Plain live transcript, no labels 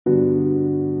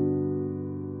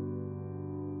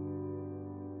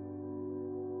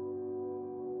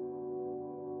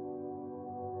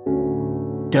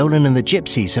Dolan and the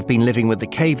Gypsies have been living with the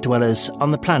cave dwellers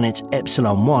on the planet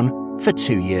Ep.1 for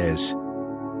 2 years.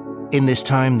 In this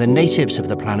time, the natives of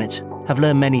the planet have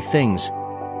learned many things,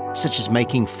 such as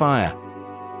making fire,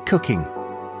 cooking,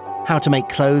 how to make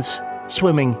clothes,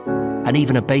 swimming, and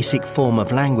even a basic form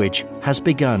of language has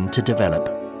begun to develop.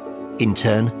 In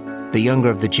turn, the younger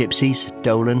of the Gypsies,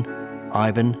 Dolan,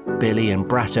 Ivan, Billy and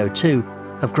Bratto too,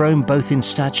 have grown both in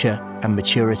stature and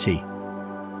maturity.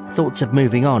 Thoughts of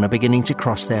moving on are beginning to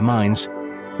cross their minds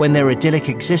when their idyllic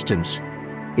existence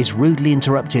is rudely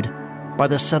interrupted by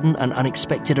the sudden and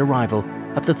unexpected arrival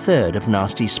of the third of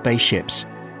Nasty's spaceships,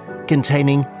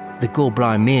 containing the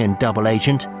Gorblimian double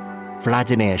agent,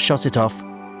 Vladimir Shotitov,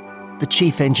 the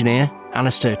chief engineer,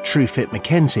 Alistair Truefit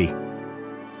Mackenzie,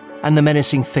 and the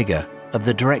menacing figure of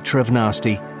the director of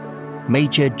Nasty,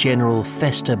 Major General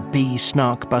Fester B.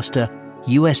 Snarkbuster,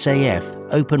 USAF,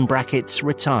 open brackets,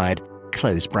 retired,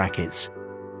 close brackets,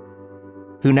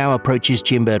 who now approaches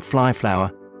Jimbird Flyflower,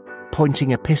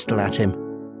 pointing a pistol at him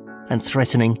and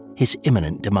threatening his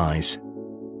imminent demise.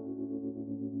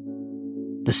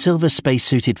 The silver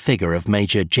spacesuited figure of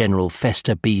Major General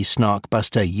Fester B.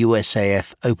 Snarkbuster,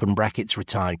 USAF, open brackets,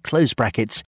 retired, close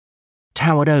brackets,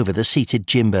 towered over the seated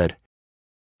Jimbird,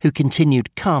 who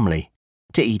continued calmly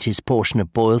to eat his portion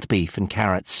of boiled beef and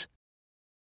carrots.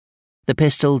 The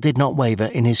pistol did not waver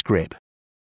in his grip.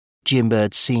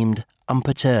 Jimbird seemed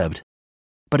unperturbed,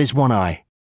 but his one eye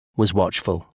was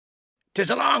watchful.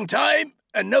 "'Tis a long time,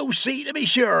 and no see to be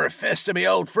sure, Fester, me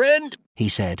old friend," he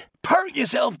said. "Perk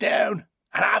yourself down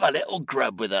and have a little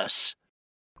grub with us."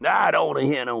 "I don't want to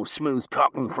hear no smooth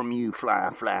talking from you,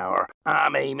 Flyflower.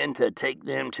 I'm aiming to take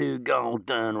them 2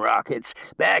 gold-done rockets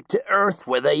back to Earth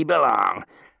where they belong.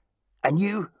 And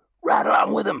you, right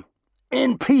along with them,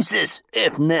 in pieces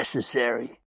if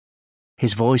necessary."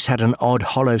 His voice had an odd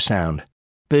hollow sound,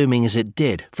 booming as it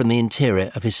did from the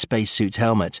interior of his spacesuit's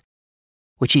helmet,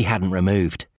 which he hadn't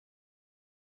removed.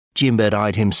 Jimbird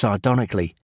eyed him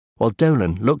sardonically, while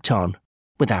Dolan looked on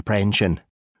with apprehension.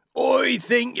 "I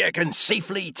think you can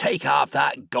safely take off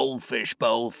that goldfish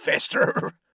bowl,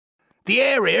 Fester. The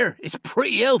air here is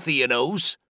pretty healthy, you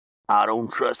knows." "I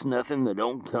don't trust nothing that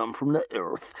don't come from the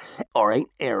Earth or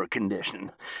ain't air-conditioned.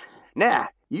 Now,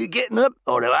 you getting up,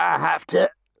 or do I have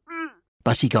to—"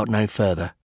 But he got no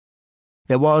further.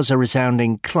 There was a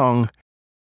resounding clong,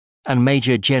 and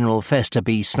Major General Fester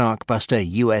B. Snarkbuster,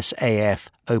 USAF,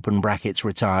 open brackets,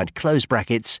 retired, close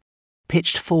brackets,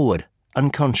 pitched forward,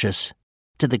 unconscious,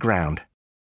 to the ground,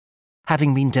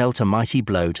 having been dealt a mighty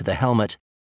blow to the helmet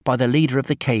by the leader of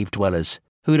the cave dwellers,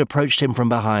 who had approached him from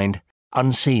behind,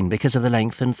 unseen because of the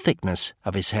length and thickness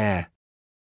of his hair.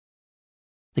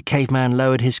 The caveman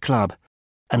lowered his club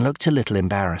and looked a little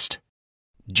embarrassed.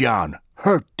 "John,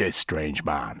 hurt this strange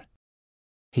man,"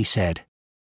 he said.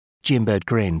 Jimbird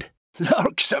grinned.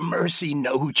 "Lorks a mercy,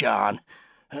 no, John.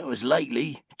 It was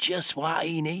likely just what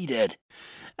he needed."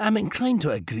 "I'm inclined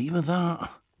to agree with that,"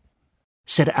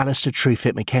 said Alistair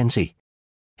Truefit Mackenzie,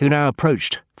 who now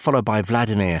approached, followed by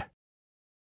Vladimir.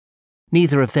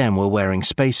 Neither of them were wearing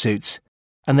spacesuits,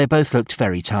 and they both looked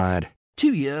very tired.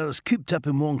 2 years cooped up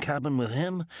in one cabin with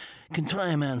him can try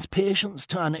a man's patience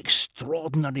to an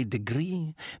extraordinary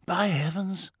degree. By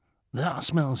heavens, that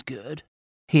smells good,"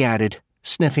 he added,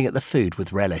 sniffing at the food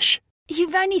with relish.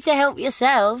 "You've only to help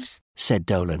yourselves," said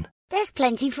Dolan. "There's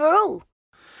plenty for all."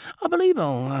 "I believe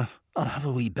I'll have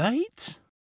a wee bite,"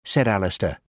 said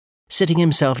Alistair, sitting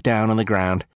himself down on the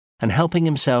ground and helping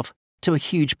himself to a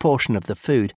huge portion of the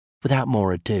food without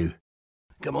more ado.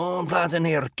 "Come on,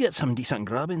 Vladimir, get some decent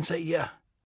grub inside you.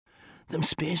 Them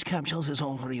space capsules is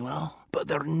all very well, but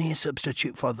they're no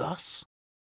substitute for this."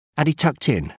 And he tucked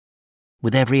in,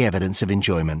 with every evidence of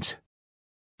enjoyment.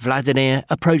 Vladimir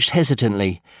approached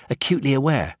hesitantly, acutely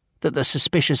aware that the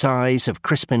suspicious eyes of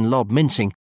Crispin Lob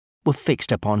Mincing were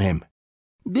fixed upon him.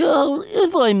 "Well,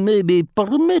 if I may be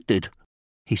permitted,"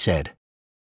 he said.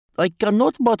 "I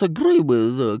cannot but agree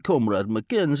with Comrade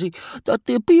Mackenzie that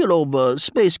the appeal of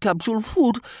space capsule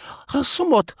food has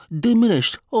somewhat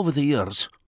diminished over the years."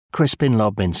 Crispin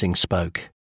Lob Mincing spoke.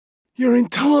 "You're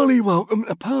entirely welcome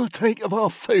to partake of our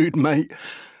food, mate,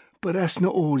 but that's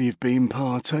not all you've been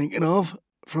partaking of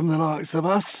from the likes of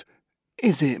us,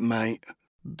 is it, mate?"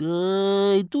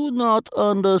 "I do not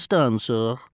understand,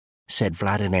 sir," said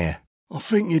Vladimir. "I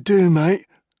think you do, mate,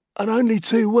 and only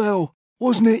too well.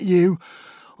 Wasn't it you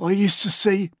I used to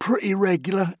see pretty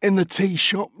regular in the tea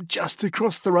shop just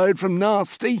across the road from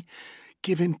Nasty,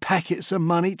 giving packets of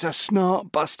money to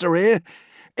Snarkbuster here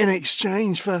in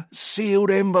exchange for sealed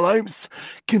envelopes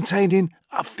containing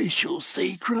official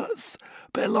secrets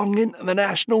belonging to the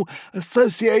National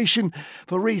Association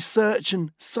for Research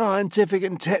and Scientific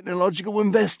and Technological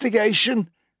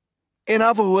Investigation. In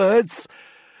other words,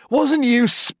 wasn't you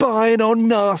spying on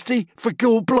Nasty for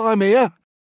Gallblimey?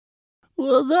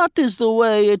 Well, that is the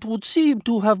way it would seem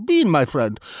to have been, my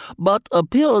friend. But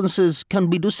appearances can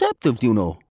be deceptive, you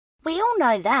know. We all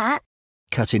know that.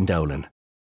 Cut in Dolan.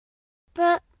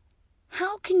 But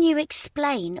how can you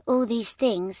explain all these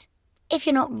things if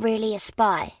you're not really a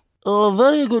spy? A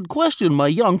very good question, my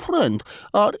young friend.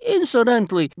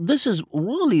 Incidentally, this is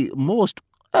really most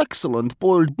excellent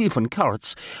boiled beef and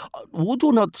carrots. Would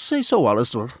you not say so,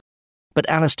 Alistair? But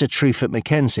Alistair Truefoot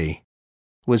Mackenzie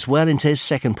was well into his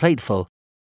second plateful,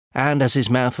 and as his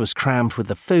mouth was crammed with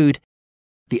the food,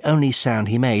 the only sound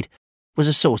he made was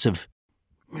a sort of...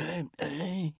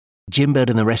 Jimbird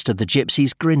and the rest of the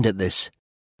gypsies grinned at this,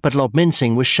 but Lob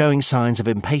Mincing was showing signs of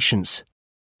impatience,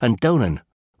 and Dolan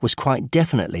was quite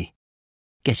definitely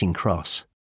getting cross.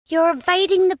 You're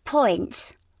evading the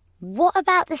point. What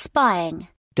about the spying?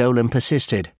 Dolan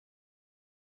persisted.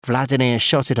 Vladimir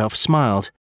shot it off,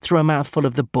 smiled, threw a mouthful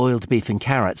of the boiled beef and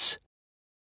carrots,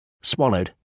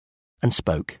 swallowed, and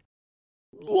spoke.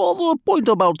 Well, the point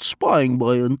about spying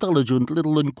by intelligent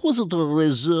little inquisitor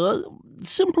is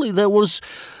simply there was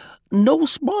no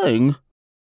spying.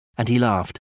 And he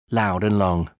laughed, loud and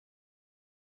long.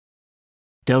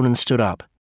 Dolan stood up,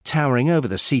 towering over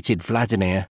the seated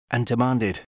Vladimir, and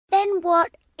demanded, Then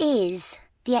what is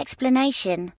the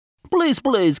explanation? Please,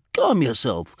 calm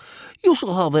yourself. You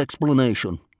shall have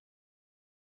explanation.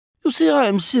 You see, I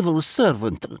am civil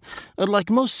servant, and like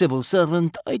most civil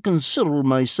servant, I consider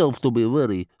myself to be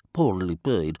very poorly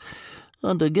paid.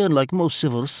 And again, like most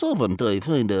civil servant, I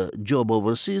find a job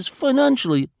overseas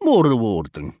financially more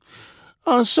rewarding.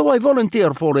 And so I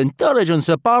volunteer for Intelligence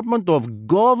Department of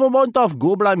Government of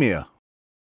Gallblimey.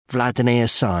 Vladimir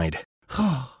sighed.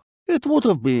 It would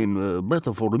have been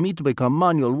better for me to become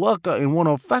manual worker in one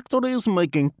of factories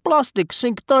making plastic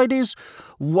sink tidies,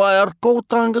 wire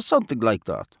coating, something like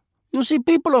that. You see,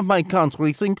 people of my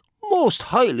country think most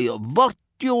highly of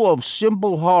virtue of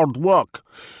simple hard work,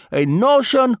 a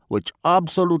notion which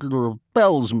absolutely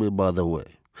repels me, by the way.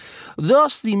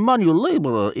 Thus, the manual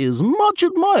labourer is much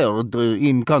admired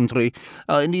in country,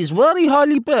 and is very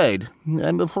highly paid.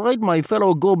 I'm afraid my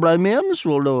fellow Gallblimeyans,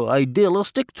 although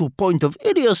idealistic to point of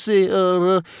idiocy,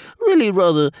 are really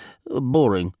rather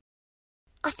boring.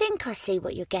 I think I see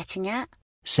what you're getting at,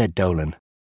 said Dolan.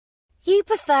 You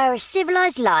prefer a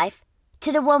civilised life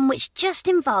to the one which just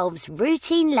involves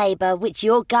routine labour which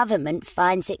your government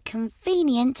finds it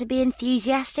convenient to be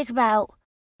enthusiastic about.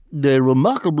 A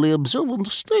remarkably observant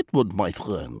statement, my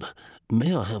friend.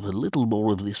 May I have a little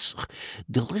more of this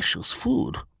delicious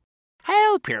food?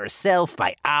 Help yourself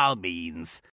by all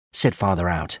means, said Father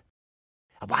Out.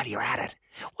 And while you're at it,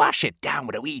 wash it down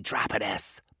with a wee drop of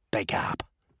this. Big up.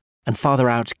 And Father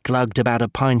Out glugged about a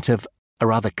pint of a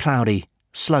rather cloudy,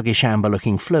 sluggish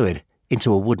amber-looking fluid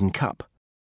into a wooden cup,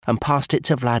 and passed it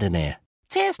to Vladimir.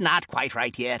 "'Tis not quite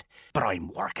right yet, but I'm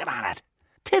working on it.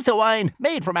 'Tis a wine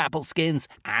made from apple skins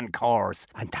and cores,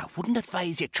 and I wouldn't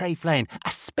advise you try flying a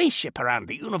spaceship around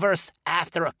the universe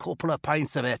after a couple of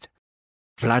pints of it."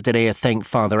 Vladimir thanked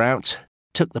Father Out,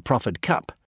 took the proffered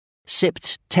cup,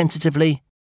 sipped tentatively,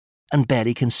 and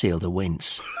barely concealed a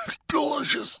wince.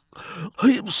 Delicious.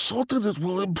 I am certain it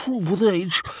will improve with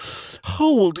age. How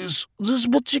old is this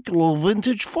particular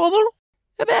vintage, Father?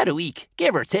 About a week,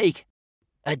 give or take.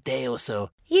 A day or so.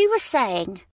 You were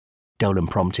saying? Dolan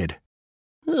prompted.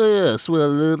 Yes,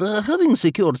 well, having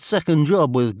secured second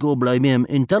job with Gallblimey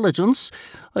Intelligence,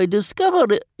 I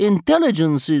discovered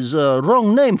intelligence is a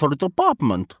wrong name for the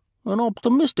department. An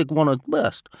optimistic one at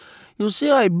best. You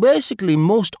see, I'm basically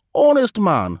most honest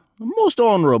man. Most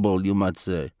honourable, you might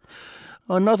say.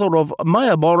 Another of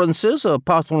my abhorrences,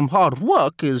 apart from hard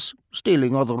work, is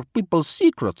stealing other people's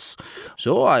secrets.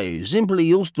 So I simply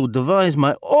used to devise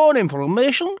my own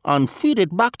information and feed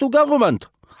it back to government.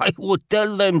 I would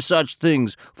tell them such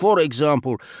things, for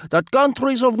example, that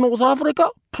countries of North Africa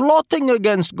plotting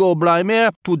against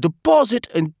Gallblimey to deposit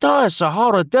entire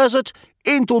Sahara Desert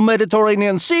into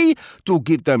Mediterranean Sea to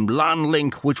give them land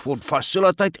link which would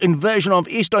facilitate invasion of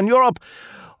Eastern Europe,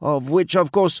 of which,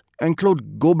 of course,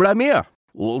 include Gallblimey.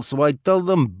 Also, I tell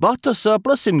them butter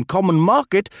surplus in common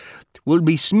market will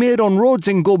be smeared on roads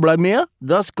in Gallblimey,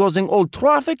 thus causing all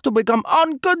traffic to become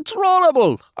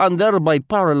uncontrollable and thereby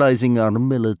paralysing our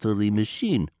military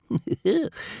machine.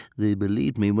 They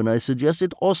believed me when I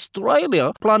suggested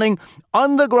Australia planning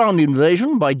underground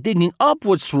invasion by digging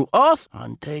upwards through earth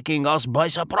and taking us by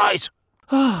surprise.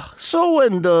 So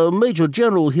when the Major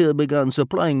General here began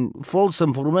supplying false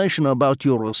information about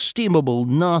your estimable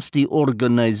nasty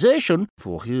organization,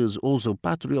 for he is also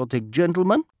patriotic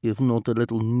gentleman, if not a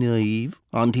little naive,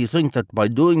 and he thinks that by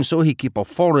doing so he keep a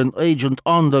foreign agent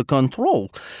under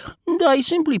control, I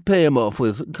simply pay him off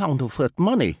with counterfeit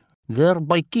money,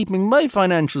 thereby keeping my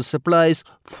financial supplies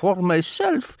for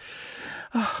myself,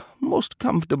 most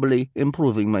comfortably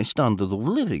improving my standard of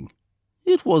living.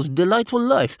 It was delightful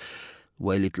life,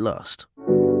 while it lasted.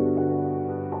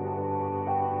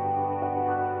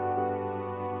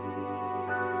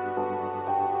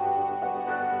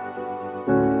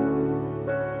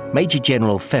 Major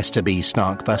General Fester B.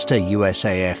 Snarkbuster,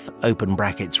 USAF, open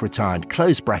brackets, retired,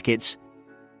 close brackets,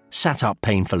 sat up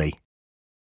painfully,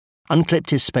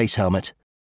 unclipped his space helmet,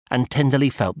 and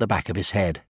tenderly felt the back of his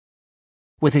head.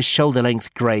 With his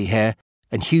shoulder-length grey hair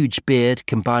and huge beard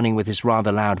combining with his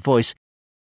rather loud voice,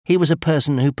 he was a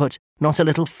person who put not a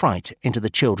little fright into the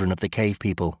children of the cave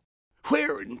people.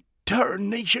 Where in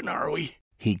tarnation are we?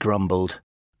 He grumbled.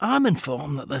 I'm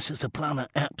informed that this is the planet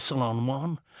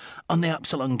Ep.1 on the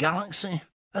Epsilon Galaxy,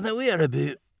 and that we are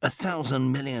about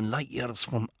 1,000 million light-years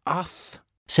from Earth,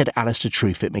 said Alistair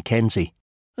Truefoot Mackenzie.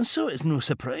 And so it's no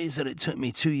surprise that it took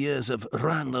me 2 years of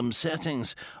random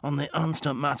settings on the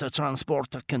instant matter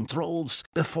transporter controls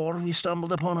before we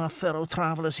stumbled upon our fellow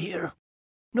travellers here.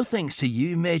 No thanks to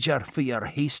you, Major, for your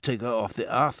haste to get off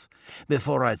the Earth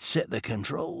before I'd set the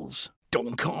controls.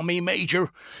 Don't call me Major.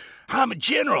 I'm a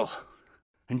general.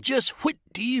 And just what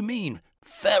do you mean,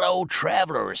 fellow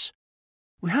travellers?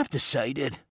 We have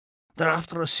decided that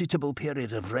after a suitable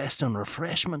period of rest and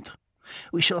refreshment,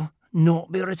 we shall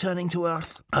not be returning to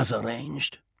Earth as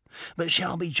arranged, but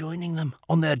shall be joining them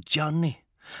on their journey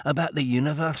about the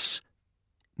universe,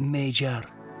 Major.